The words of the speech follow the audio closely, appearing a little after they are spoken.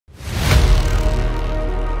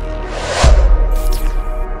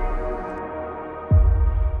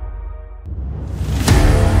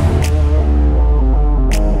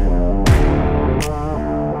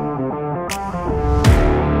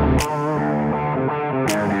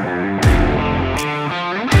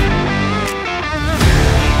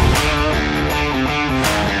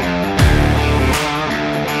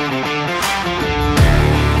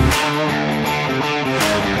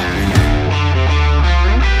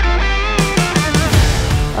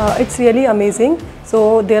It's really amazing.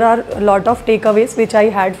 So there are a lot of takeaways which I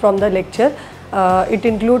had from the lecture. It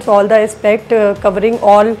includes all the aspect covering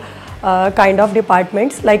all kind of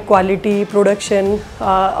departments like quality, production.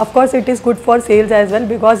 Of course, it is good for sales as well,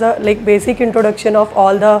 because like basic introduction of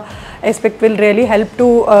all the aspect will really help to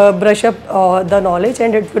brush up the knowledge,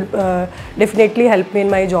 and it will definitely help me in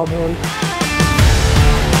my job role.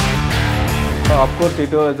 Of course,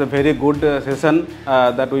 it was a very good session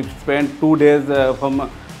that we spent 2 days from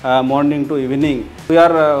morning to evening. We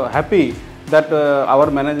are happy that our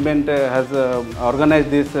management has organized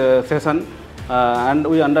this session, and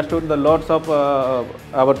we understood the lots of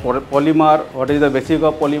our polymer, what is the basic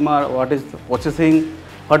of polymer, what is processing,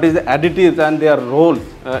 what is the additives and their roles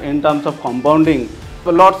in terms of compounding. So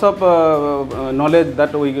lots of knowledge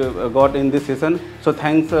that we got in this session. So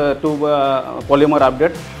thanks to Polymer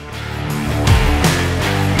Update.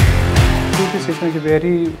 This session is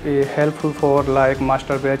very helpful for like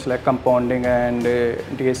master batch like compounding and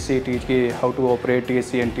DSC, TGA, how to operate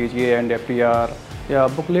DSC and TGA and FDR. Yeah,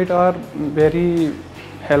 booklet are very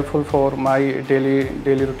helpful for my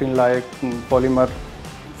daily routine like polymer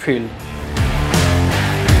field.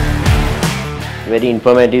 Very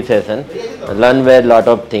informative session. Learn a lot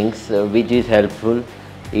of things which is helpful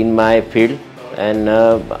in my field, and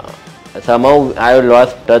somehow I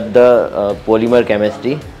lost touch the polymer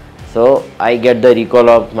chemistry. So I get the recall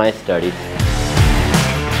of my studies.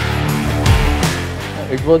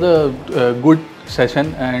 It was a good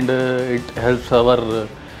session, and it helps our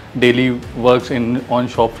daily works on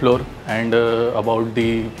shop floor, and about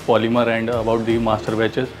the polymer and about the master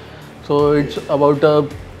batches. So it's about a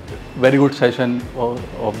very good session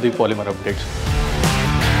of the polymer updates.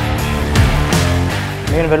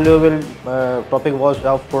 Main valuable topic was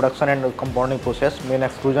of production and compounding process, main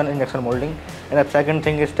extrusion, injection molding, and the second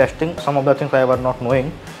thing is testing. Some of the things I was not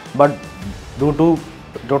knowing, but due to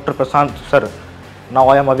Dr. Prashant sir, now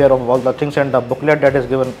I am aware of all the things, and the booklet that is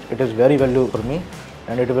given, it is very valuable for me,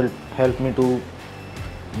 and it will help me to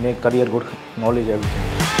make career good knowledge everything.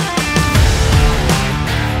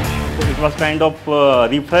 It was kind of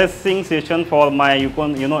refreshing session for my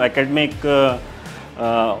academic.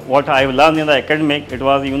 What I have learned in the academic, it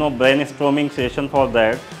was brainstorming session for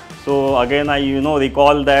that. So again I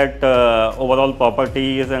recall that overall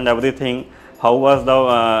properties and everything, how was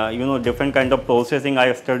the different kind of processing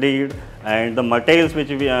I studied, and the materials which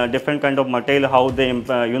different kind of material, how they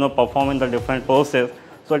perform in the different process.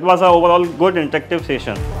 So it was a overall good interactive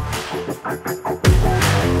session.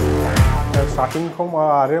 Starting from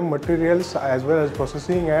RM materials as well as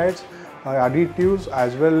processing aids, additives,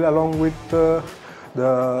 as well along with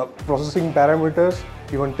the processing parameters,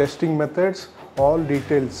 even testing methods, all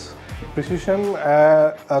details. Precision,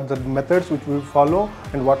 the methods which we follow,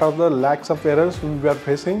 and what are the lacks of errors we are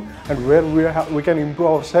facing, and where we can improve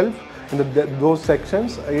ourselves in those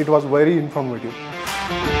sections. It was very informative.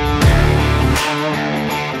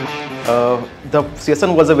 The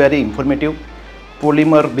session was a very informative.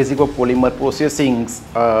 Polymer, basic of polymer processing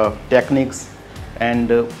techniques,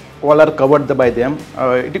 and all are covered by them.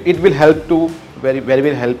 It will help to very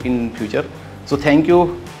well help in future. So thank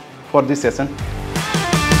you for this session.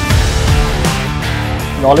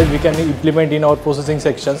 Knowledge we can implement in our processing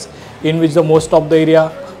sections, in which the most of the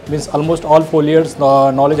area, means almost all 4 years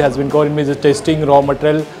knowledge has been covered, means testing, raw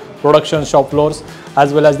material, production, shop floors,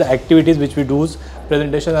 as well as the activities which we do.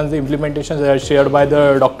 Presentation and the implementations that are shared by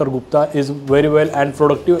the Dr. Gupta is very well and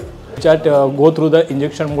productive. Chat go through the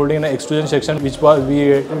injection molding and extrusion section, which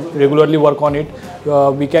we regularly work on it.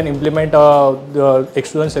 We can implement the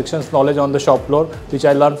extrusion sections knowledge on the shop floor, which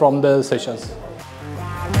I learned from the sessions.